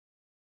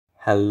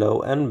Hello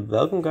and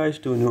welcome guys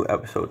to a new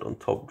episode on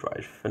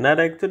Overdrive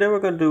Fanatic. Today we're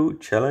going to do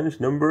challenge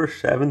number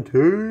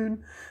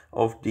 17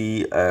 of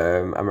the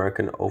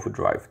American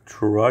Overdrive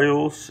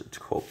trials. It's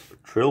called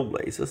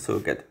Trailblazers, so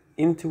get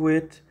into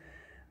it.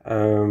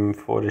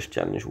 For this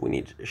challenge we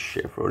need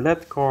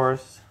Chevrolet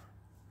cars.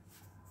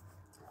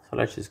 So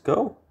let's just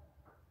go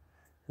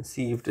and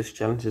see if this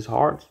challenge is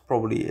hard.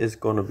 Probably is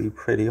going to be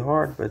pretty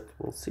hard, but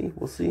we'll see.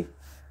 So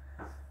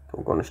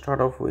I'm going to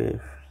start off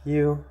with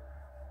you.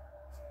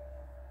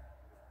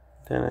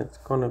 Then it's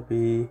gonna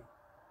be,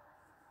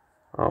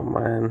 oh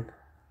man,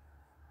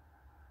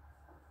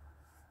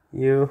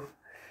 you.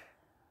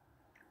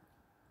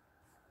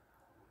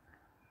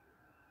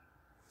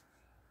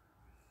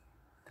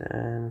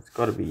 Then it's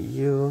gotta be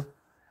you.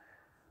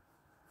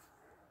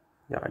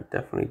 Yeah, I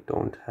definitely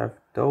don't have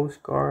those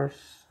cars.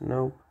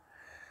 Nope.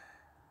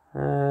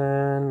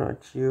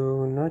 Not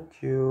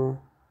you.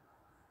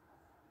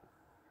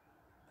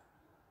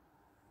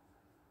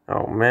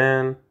 Oh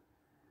man.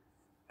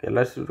 Okay,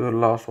 let's do the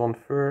last one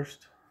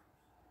first.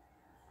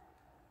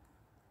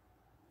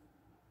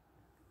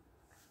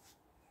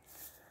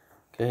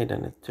 Okay,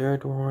 then the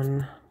third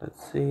one.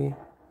 Let's see.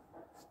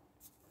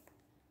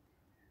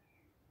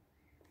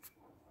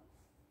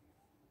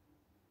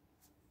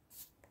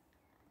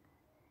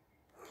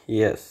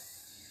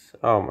 Yes.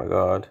 Oh my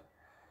god.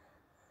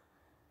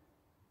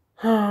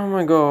 Oh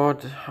my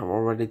god. I'm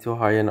already too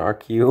high in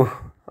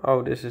RQ.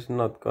 Oh, this is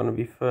not gonna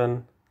be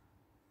fun.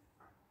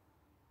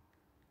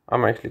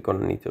 I'm actually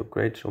gonna need to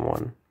upgrade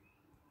someone.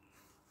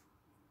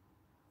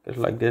 Because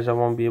like this I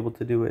won't be able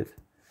to do it.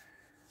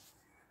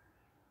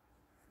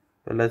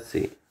 But let's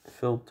see.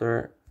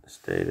 Filter,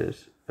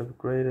 status,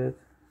 upgraded.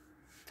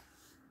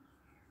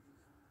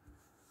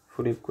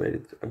 Fully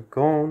upgraded,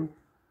 gone.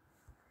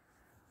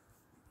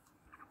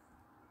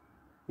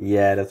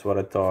 Yeah, that's what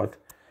I thought.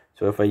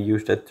 So if I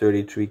use that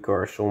 33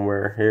 car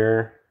somewhere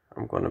here,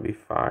 I'm gonna be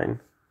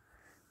fine.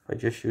 If I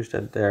just use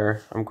that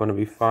there, I'm gonna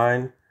be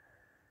fine.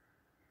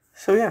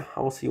 So yeah,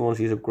 I will see once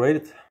he's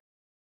upgraded.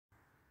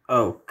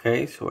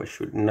 Okay, so I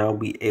should now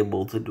be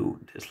able to do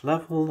this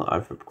level.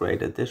 I've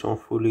upgraded this one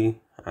fully,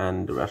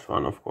 and the rest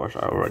one of course I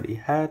already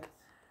had.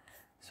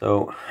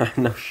 So I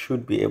now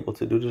should be able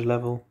to do this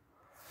level.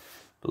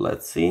 But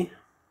let's see.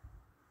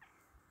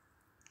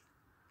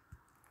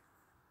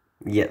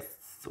 Yes,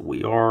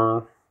 we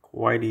are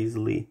quite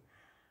easily.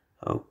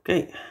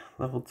 Okay,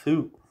 level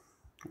 2.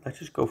 Let's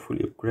just go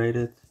fully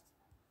upgraded.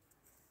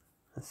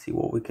 Let's see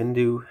what we can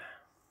do.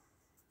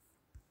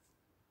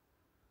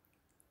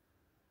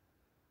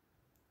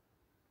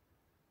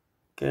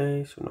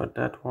 Okay, so not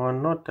that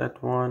one, not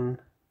that one.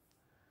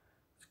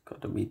 It's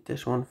gotta be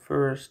this one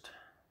first.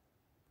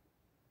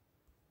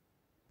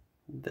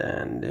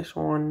 Then this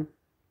one.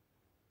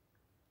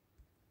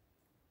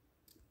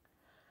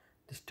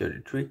 This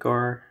 33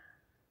 car.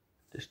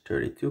 This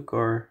 32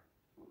 car.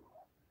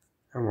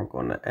 And we're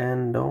gonna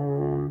end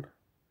on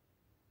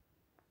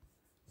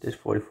this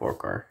 44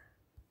 car.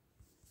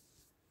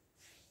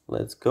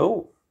 Let's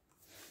go.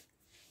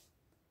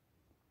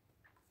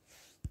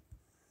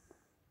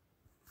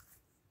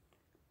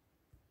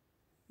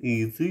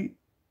 Easy.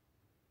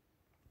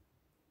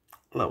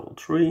 Level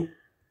 3.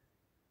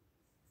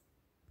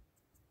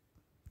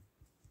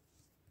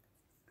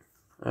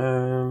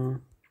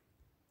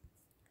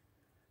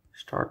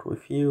 Start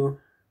with you.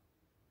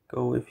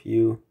 Go with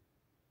you.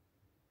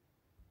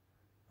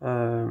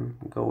 Go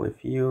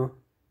with you.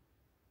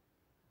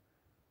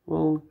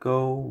 We'll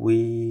go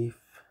with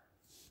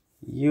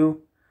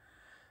you.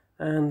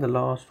 And the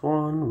last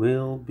one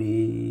will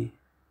be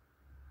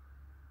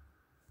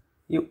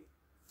you.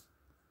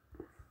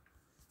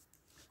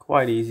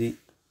 Quite easy.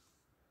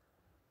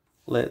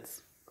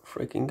 Let's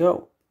freaking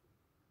go.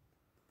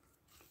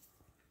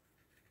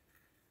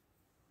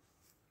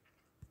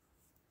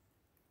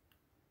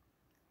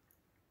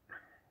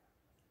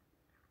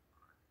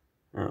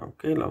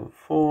 Okay, level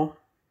 4.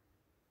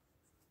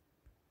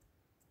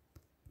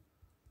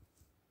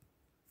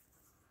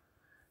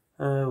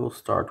 We'll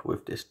start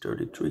with this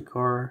 33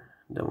 car,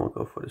 then we'll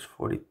go for this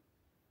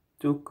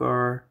 42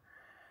 car,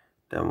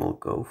 then we'll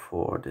go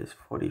for this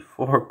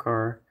 44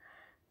 car,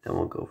 then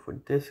we'll go for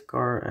this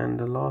car, and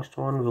the last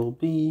one will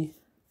be,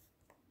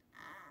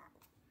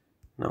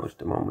 now is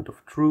the moment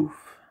of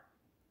truth,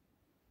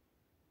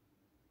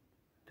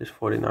 this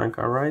 49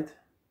 car, right?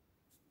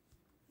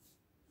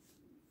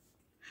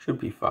 Should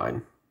be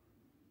fine.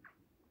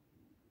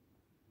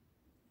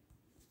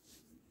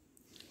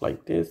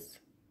 Like this.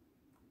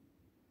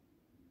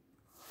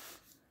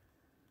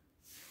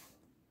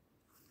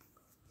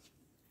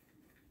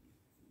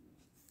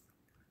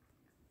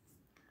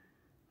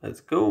 Let's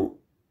go.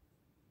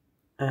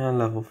 And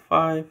level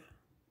 5.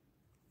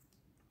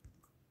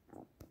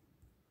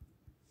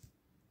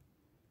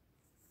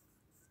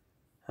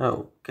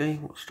 Okay,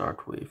 we'll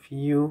start with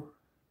you.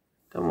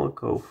 Then we'll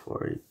go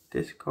for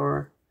this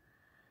car.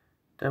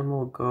 Then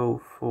we'll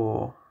go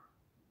for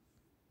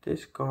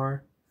this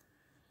car.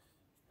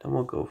 Then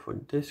we'll go for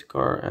this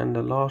car. And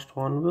the last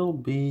one will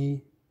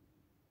be...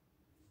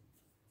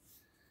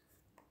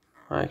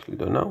 I actually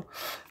don't know.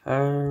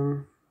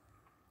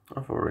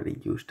 I've already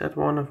used that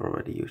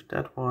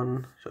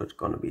one, so it's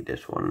gonna be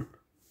this one.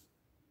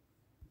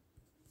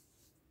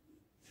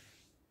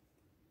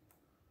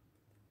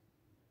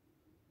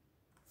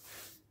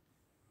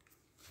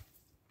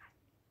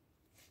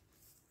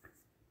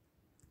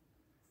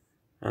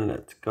 And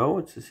let's go,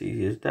 it's as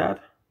easy as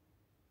that.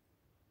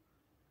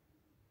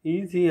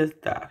 Easy as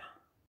that.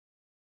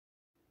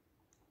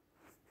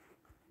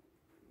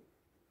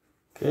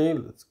 Okay,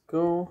 let's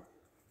go.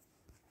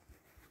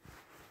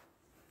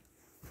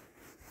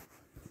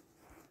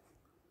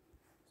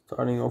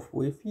 Starting off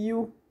with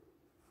you.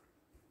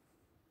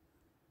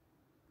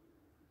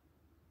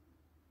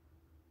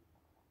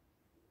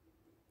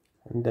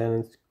 And then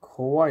it's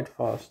quite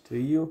fast to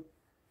you.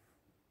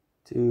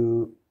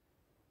 To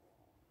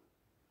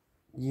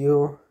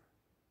you.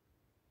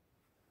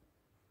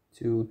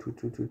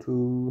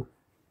 To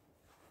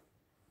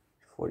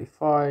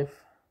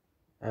 45.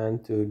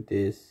 And to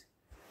this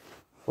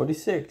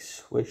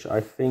 46, which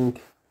I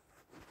think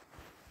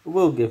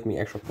will give me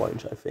extra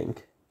points, I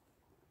think.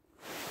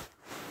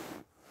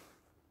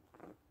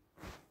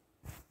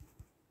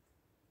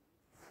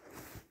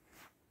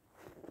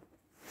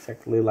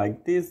 Exactly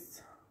like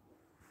this.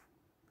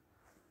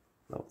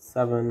 Level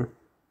 7.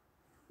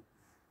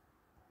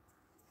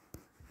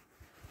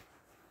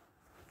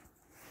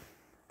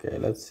 Okay,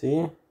 let's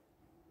see.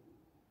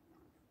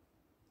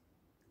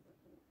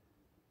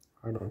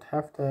 I don't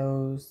have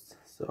those,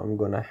 so I'm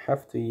gonna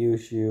have to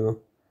use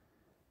you.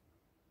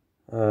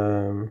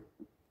 Then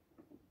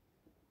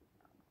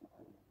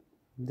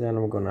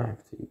I'm gonna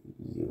have to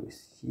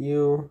use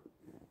you.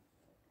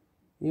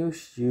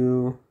 Use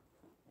you.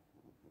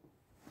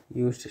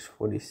 Use this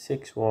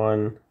 46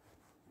 one.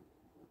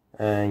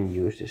 And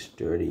use this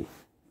 30.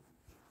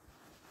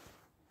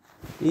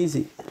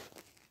 Easy.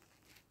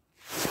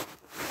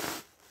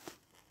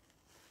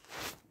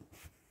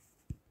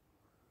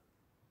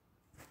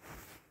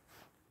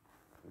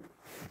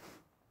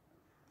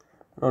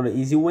 Another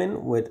easy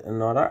win with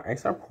another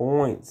extra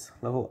points.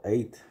 Level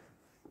 8.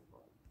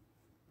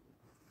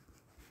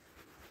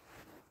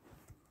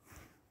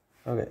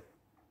 Okay.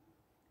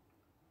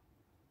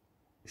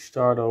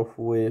 Start off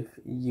with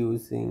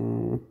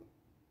using...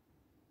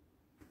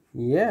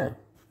 Yeah.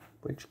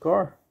 Which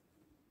car?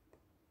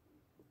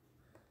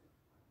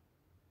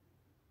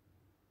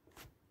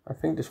 I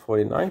think this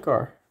 49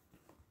 car.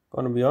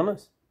 Gonna be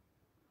honest.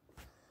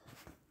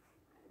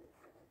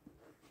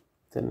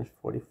 Then this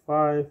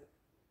 45.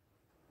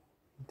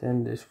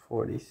 Then this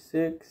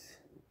 46.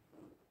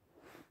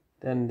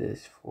 Then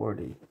this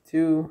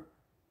 42.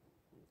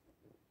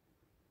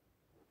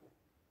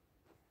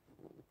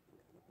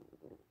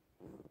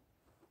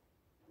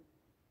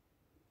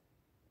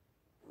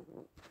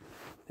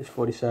 This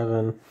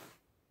 47.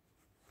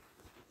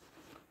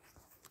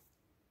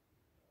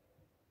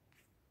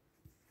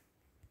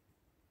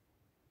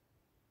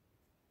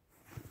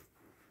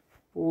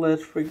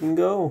 Let's freaking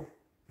go.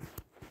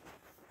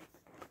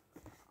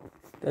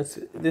 This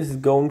is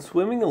going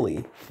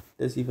swimmingly,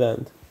 this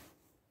event.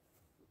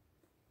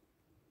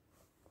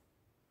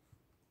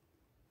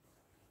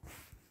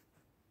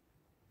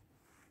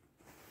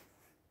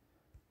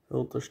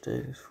 Filter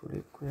state is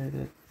fully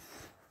upgraded.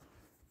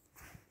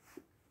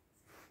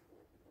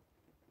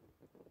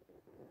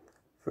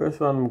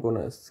 First one I'm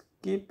gonna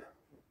skip.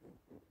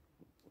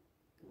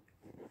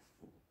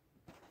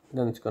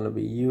 Then it's gonna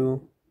be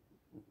you.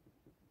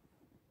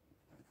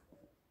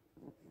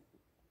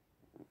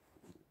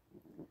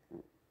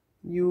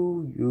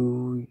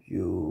 You.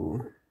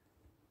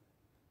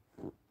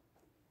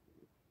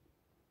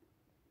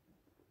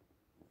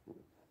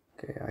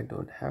 Okay, I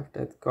don't have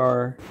that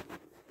car.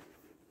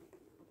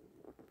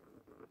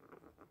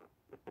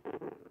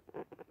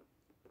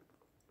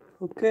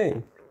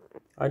 Okay,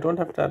 I don't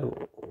have that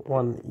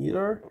one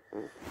either.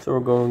 So we're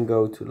going to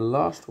go to the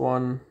last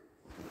one.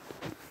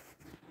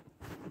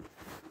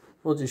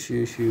 We'll just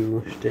use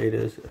you,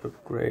 status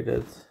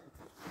upgraded.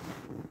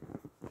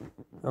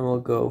 And we'll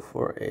go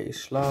for a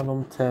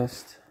slalom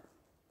test.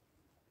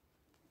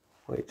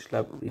 Which,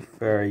 let's be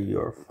fair,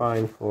 you're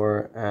fine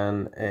for.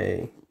 And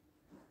a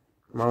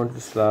mountain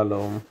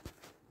slalom,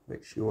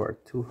 which you are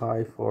too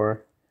high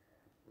for.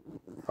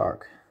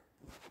 Fuck.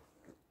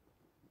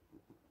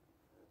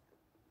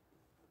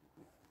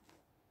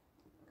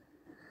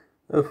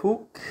 A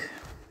hook.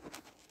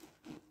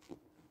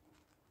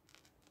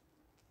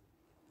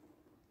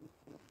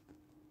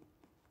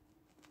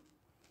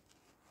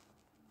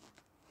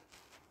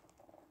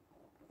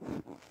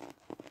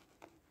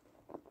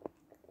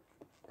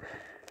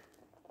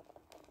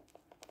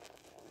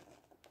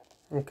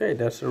 Okay,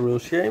 that's a real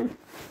shame.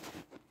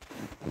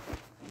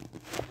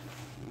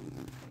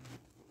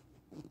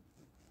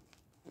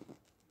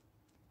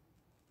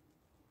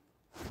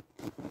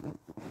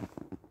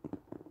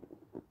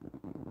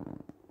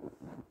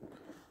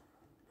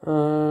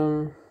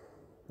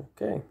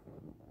 Okay.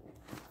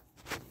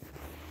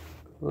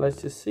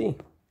 Let's just see.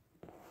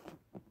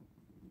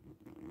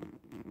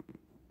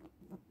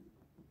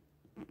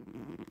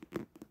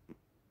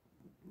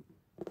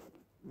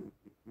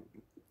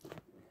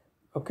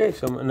 Okay,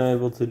 so I'm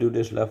unable to do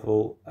this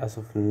level as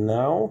of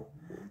now.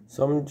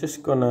 So I'm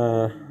just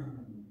gonna,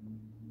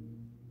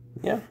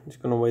 just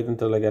gonna wait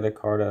until I get a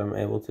car that I'm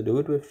able to do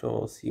it with. So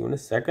I'll see you in a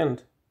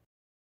second.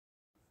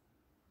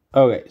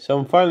 Okay, so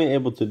I'm finally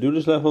able to do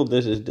this level.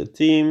 This is the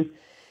team.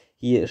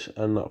 He is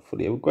not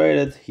fully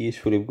upgraded. He is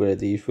fully upgraded.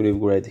 He is fully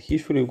upgraded.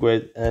 He's fully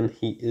upgraded, and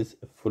he is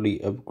fully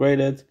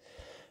upgraded.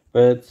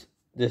 But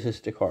this is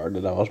the car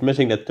that I was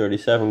missing, that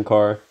 37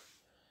 car.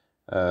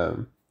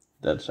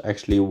 That's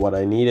actually what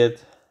I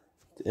needed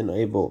to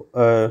enable,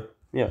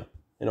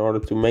 in order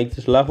to make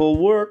this level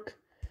work.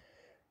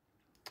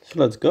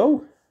 So let's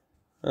go,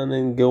 and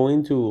then go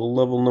into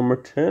level number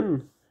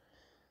 10.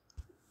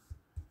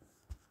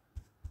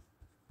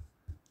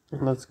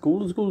 Let's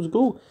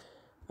go.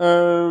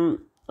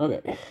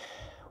 Okay,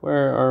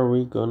 where are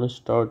we gonna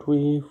start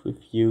with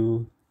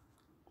you?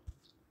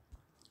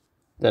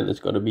 Then it's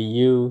gonna be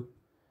you.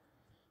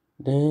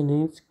 Then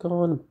it's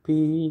gonna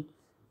be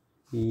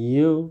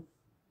you.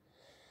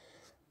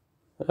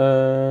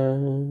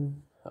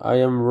 I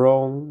am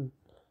wrong.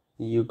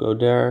 You go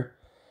there.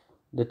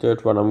 The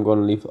third one I'm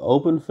gonna leave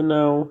open for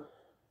now.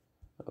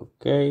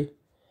 Okay.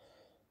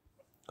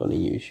 Gonna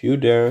use you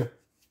there.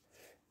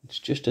 It's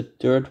just a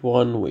third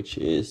one, which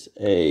is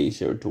a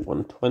 0 to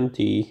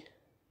 120.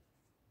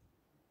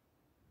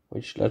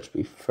 Which, let's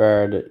be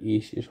fair, the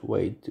easiest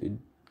way to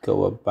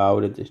go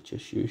about it is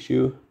just use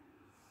you.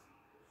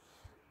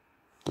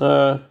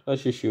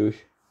 Let's just use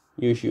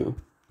you.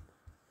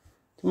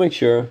 To make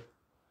sure.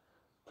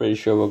 Pretty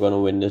sure we're gonna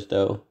win this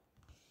though.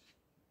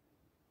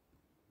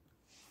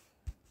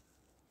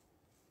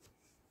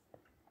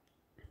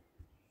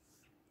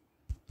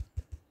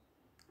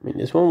 I mean,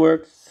 this one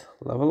works.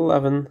 Level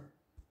 11.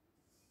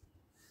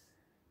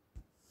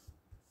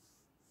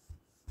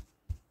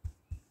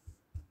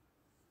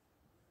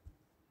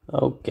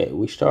 Okay,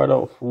 we start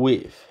off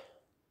with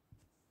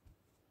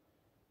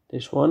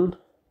this one.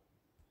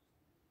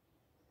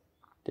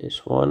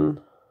 This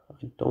one.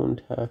 I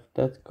don't have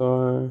that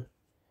car.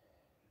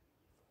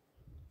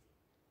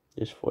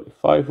 This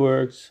 45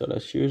 works, so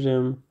let's use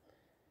him.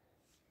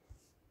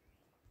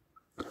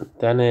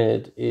 Then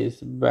it is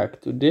back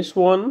to this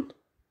one.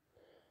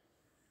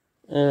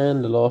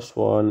 And the last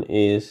one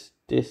is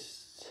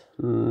this.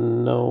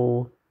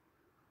 No.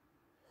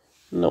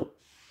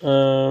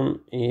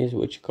 Is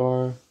which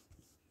car?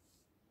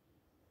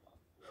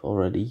 We've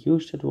already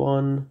used that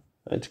one.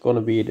 It's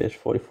gonna be this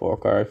 44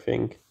 car, I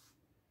think.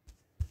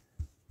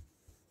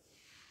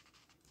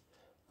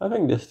 I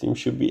think this team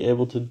should be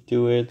able to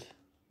do it.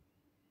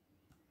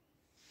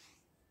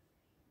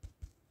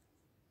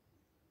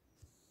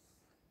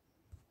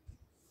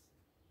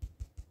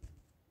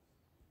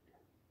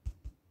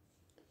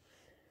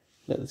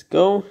 Let's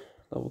go.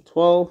 Level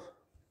 12.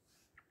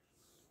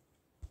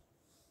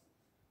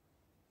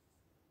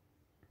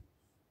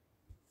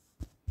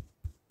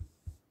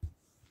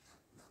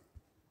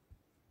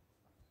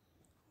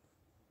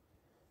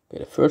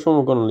 Okay, the first one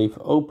we're gonna leave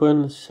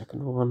open. The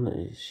second one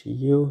is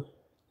you.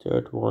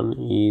 Third one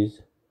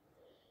is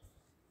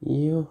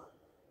you.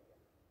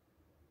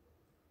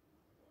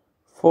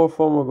 Fourth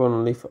one we're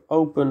gonna leave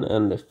open,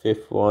 and the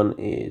fifth one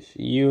is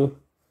you.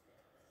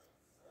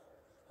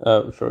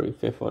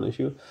 Fifth one is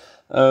you.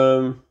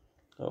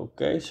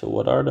 Okay, so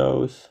what are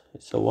those?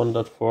 It's a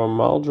 1.4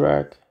 mile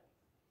drag,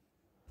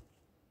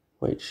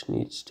 which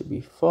needs to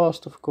be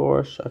fast, of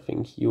course. I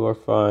think you are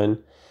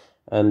fine.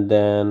 And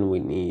then we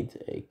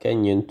need a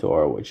canyon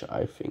tour, which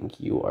I think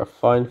you are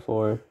fine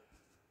for.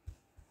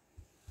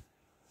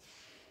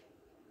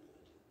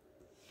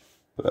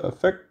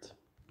 Perfect.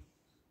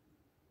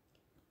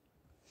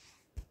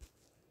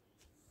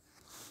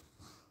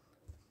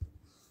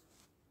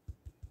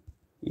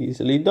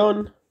 Easily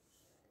done.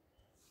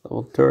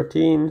 Level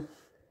 13.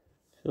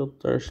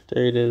 Filter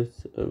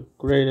status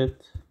upgraded.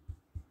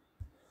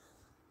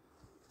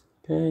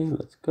 Okay,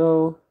 let's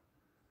go.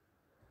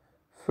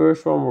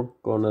 First one we're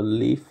gonna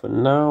leave for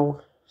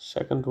now.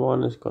 Second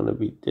one is gonna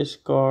be this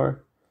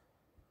car.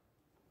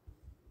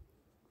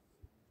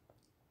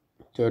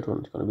 Third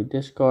one is gonna be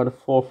this car. The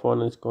fourth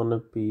one is gonna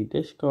be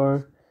this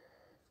car.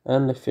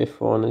 And the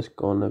fifth one is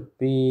gonna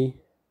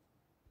be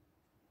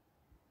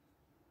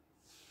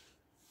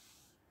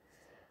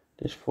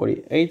this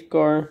 48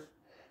 car.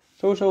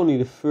 So it's only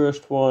the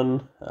first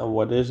one. And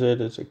what is it?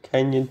 It's a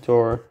canyon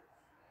tour.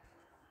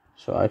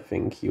 So I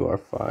think you are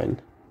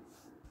fine.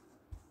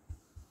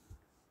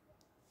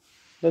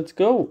 Let's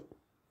go.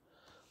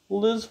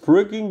 Let's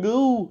freaking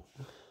go.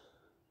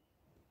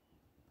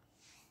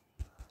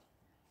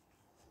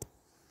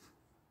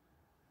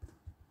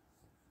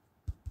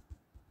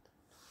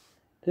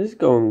 This is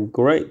going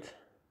great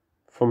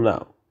from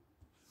now.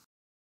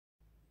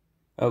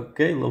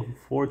 Okay, level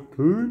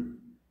 14.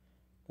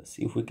 Let's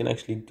see if we can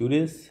actually do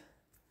this.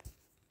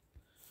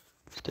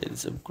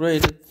 Status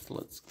upgraded.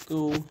 Let's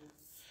go.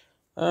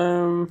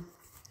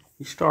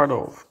 We start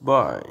off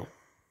by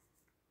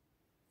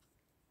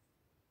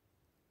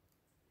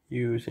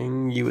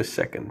using US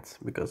second,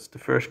 because the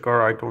first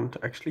car I don't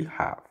actually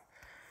have.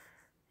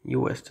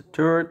 US the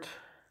third.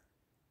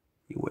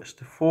 US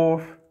the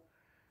 4th.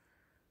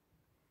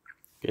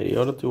 Okay,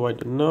 the other two I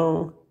don't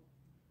know.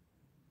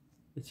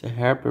 It's a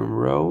hairpin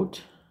road,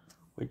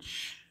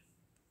 which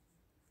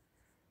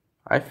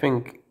I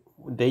think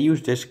they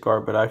use this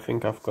car, but I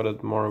think I've got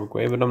it more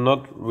upgraded, but I'm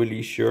not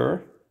really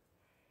sure.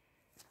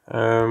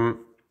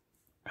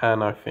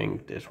 And I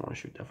think this one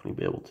should definitely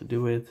be able to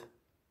do it.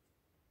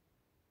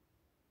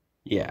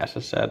 Yeah, as I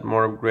said,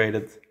 more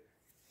upgraded,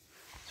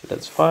 so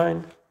that's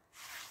fine.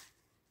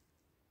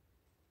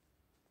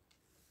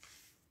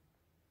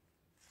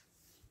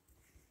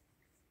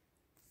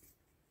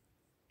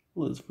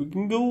 Let's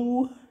freaking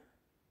go.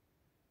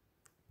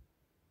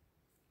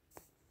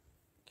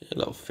 Okay,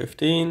 level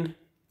 15.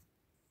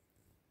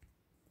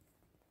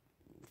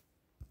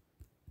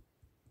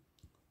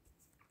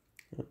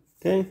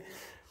 Okay,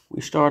 we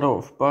start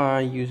off by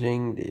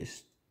using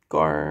this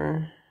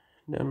car.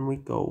 Then we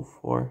go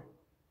for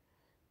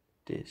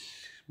this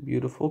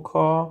beautiful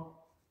car.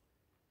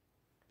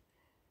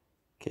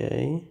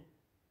 Okay.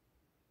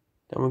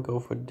 Then we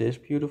go for this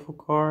beautiful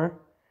car.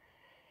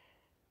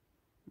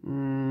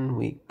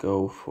 We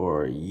go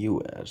for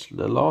US.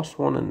 The last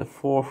one and the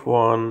fourth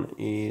one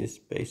is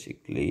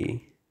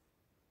basically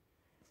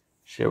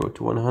 0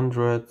 to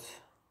 100.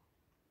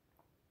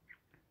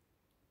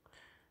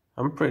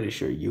 I'm pretty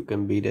sure you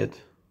can beat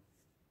it.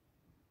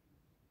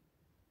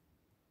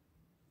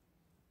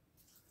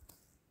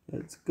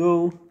 Let's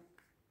go.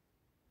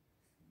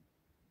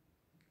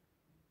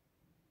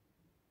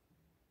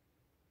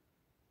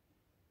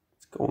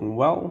 It's going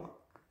well.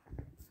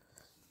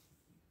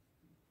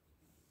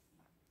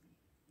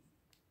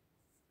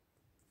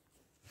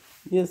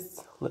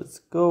 Yes, let's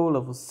go.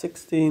 Level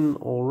 16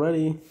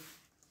 already.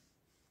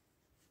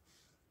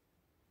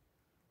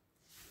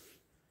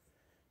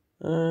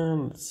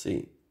 And let's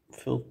see.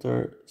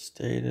 Filter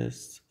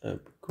status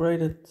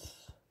upgraded.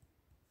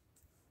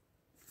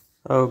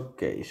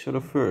 Okay, so the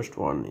first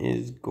one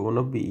is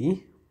gonna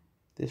be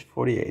this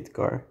 48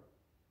 car.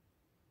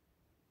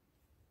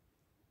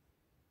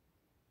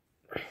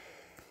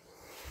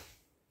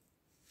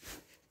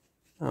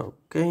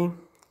 Okay,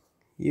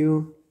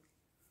 you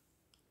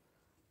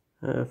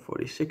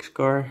 46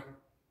 car.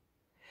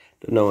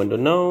 Don't know, I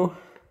don't know.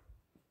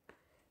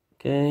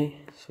 Okay,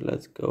 so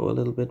let's go a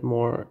little bit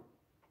more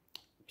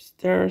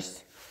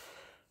upstairs.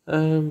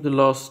 The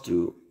last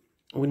two,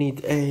 we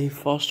need a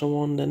faster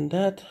one than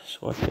that,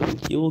 so I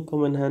think you will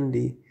come in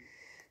handy.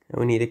 And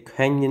we need a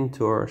canyon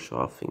tour, so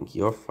I think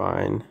you're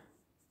fine.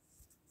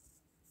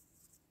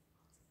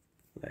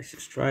 Let's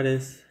just try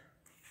this.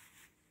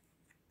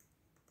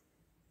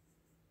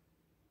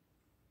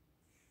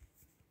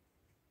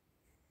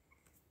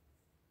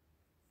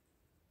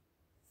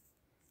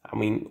 I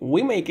mean,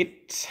 we make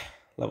it.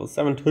 Level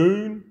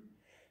 17.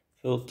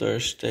 Filter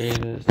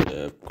status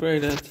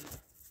upgraded.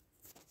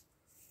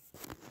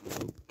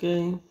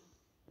 Okay.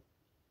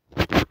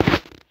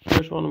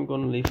 First one I'm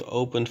gonna leave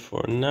open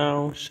for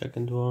now.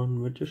 Second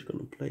one, we're just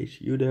gonna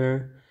place you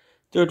there.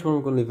 Third one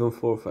I'm gonna leave on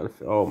 4th and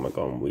 5th. Oh my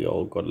god, we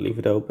all gotta leave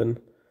it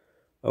open.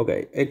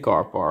 Okay, a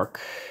car park.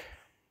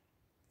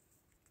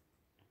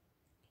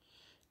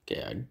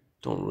 Okay, I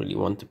don't really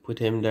want to put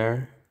him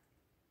there.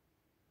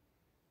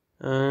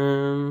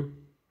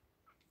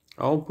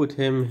 I'll put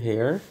him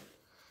here.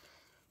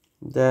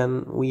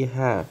 Then we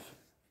have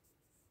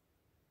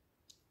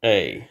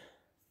a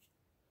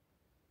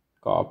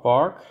car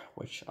park,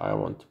 which I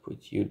want to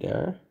put you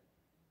there.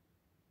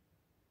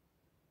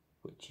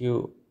 Put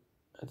you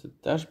at the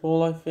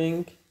dashboard, I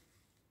think.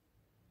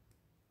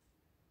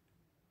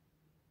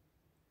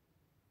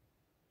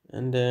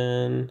 And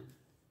then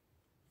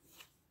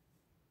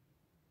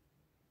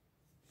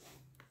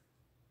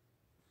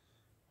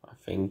I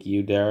think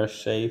you there are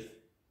safe.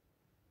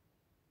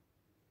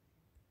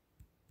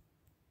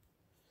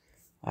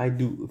 I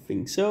do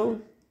think so.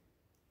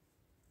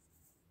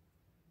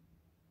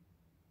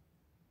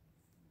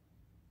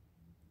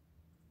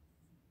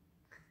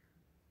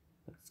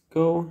 Let's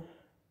go.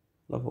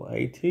 Level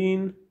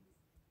 18.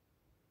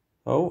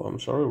 Oh, I'm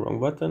sorry, wrong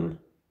button.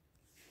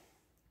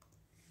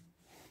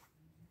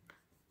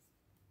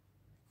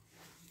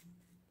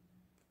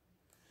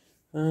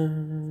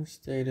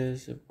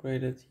 Status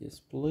upgraded, yes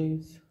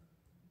please.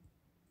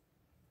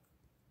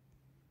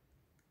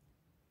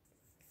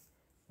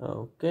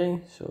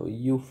 Okay, so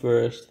you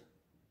first.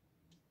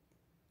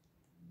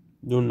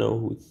 Don't know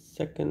who's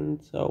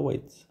second. Oh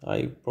wait,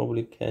 I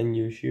probably can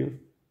use you.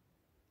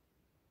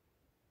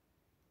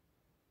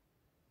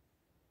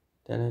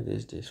 Then it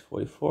is this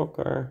 44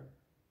 car.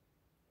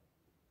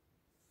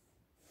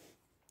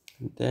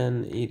 And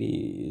then it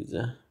is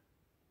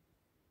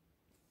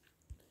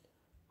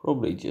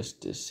probably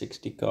just this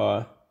 60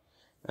 car.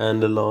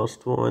 And the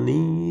last one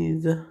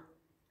is...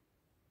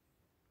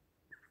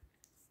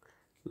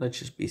 let's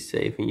just be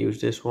safe and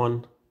use this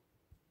one.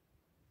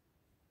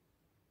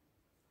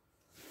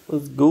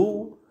 Let's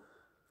go.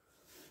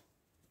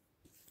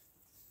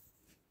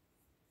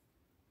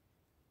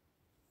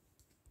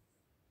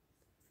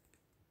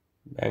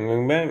 Bang,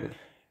 bang, bang.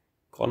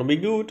 Gonna be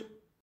good.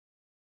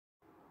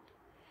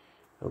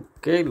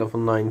 Okay, level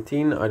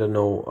 19. I don't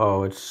know.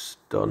 Oh, it's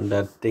done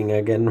that thing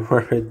again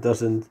where it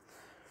doesn't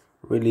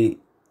really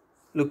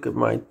look at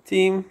my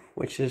team,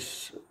 which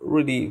is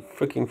really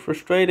freaking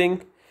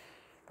frustrating.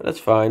 But that's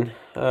fine.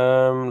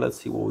 Let's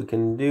see what we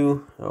can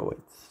do. Oh wait,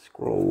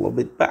 scroll a little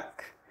bit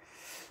back.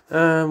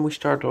 We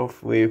start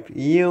off with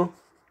you.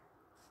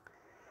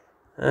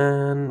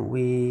 And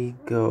we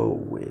go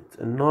with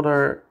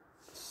another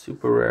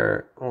super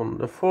rare on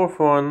the fourth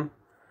one.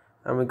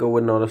 And we go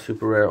with another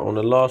super rare on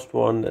the last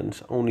one. Then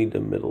it's only the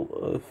middle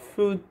of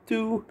food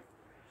too.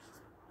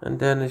 And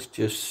then it's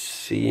just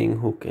seeing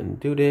who can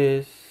do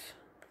this.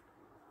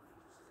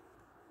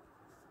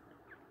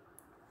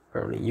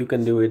 Apparently you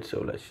can do it,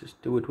 so let's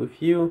just do it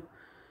with you.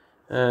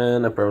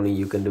 And apparently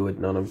you can do it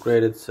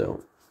non-upgraded,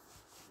 so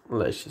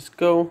let's just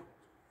go.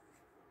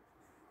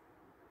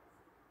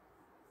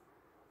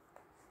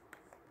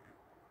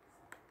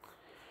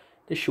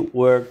 This should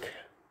work.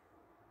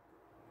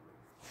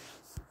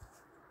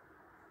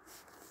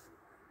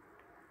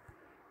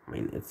 I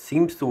mean, it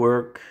seems to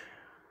work.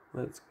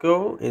 Let's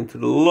go into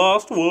the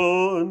last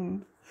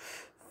one.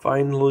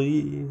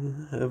 Finally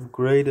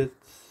upgraded.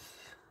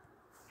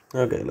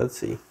 Okay, let's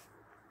see.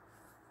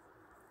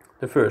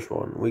 The first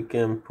one, we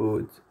can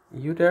put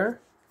you there.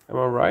 Am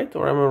I right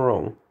or am I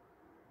wrong?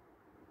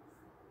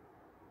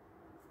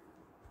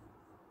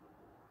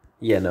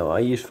 Yeah, no,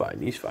 he's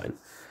fine, he's fine.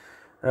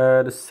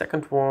 The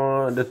second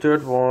one, the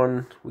third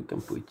one, we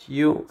can put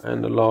you.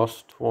 And the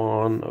last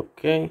one,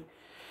 okay.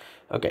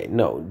 Okay,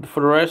 no, for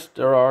the rest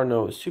there are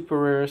no super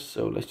rares,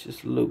 so let's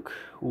just look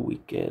who we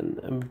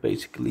can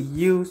basically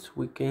use.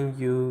 We can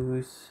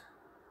use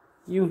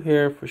you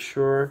here for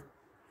sure.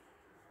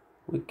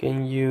 We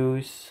can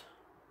use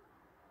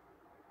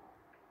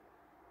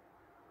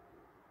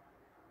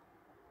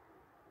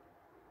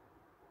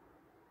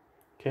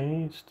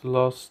okay, it's the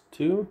last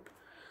two.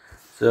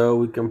 So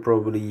we can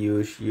probably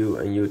use you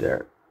and you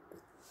there.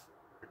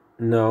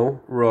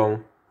 No,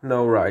 wrong.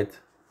 No, right.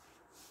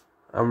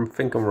 I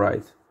think I'm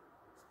right.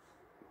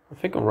 I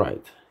think I'm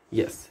right.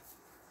 Yes.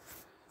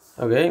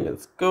 Okay,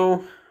 let's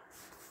go.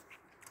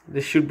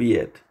 This should be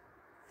it.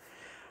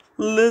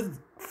 Let's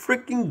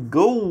freaking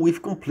go.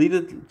 We've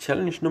completed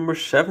challenge number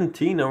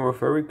 17 and we're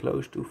very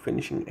close to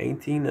finishing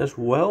 18 as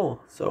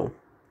well. So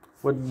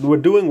we're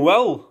doing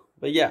well.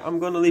 But yeah, I'm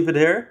gonna leave it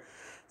here.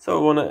 So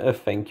I wanna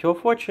thank you all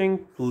for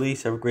watching.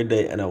 Please have a great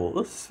day and I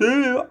will see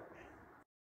you.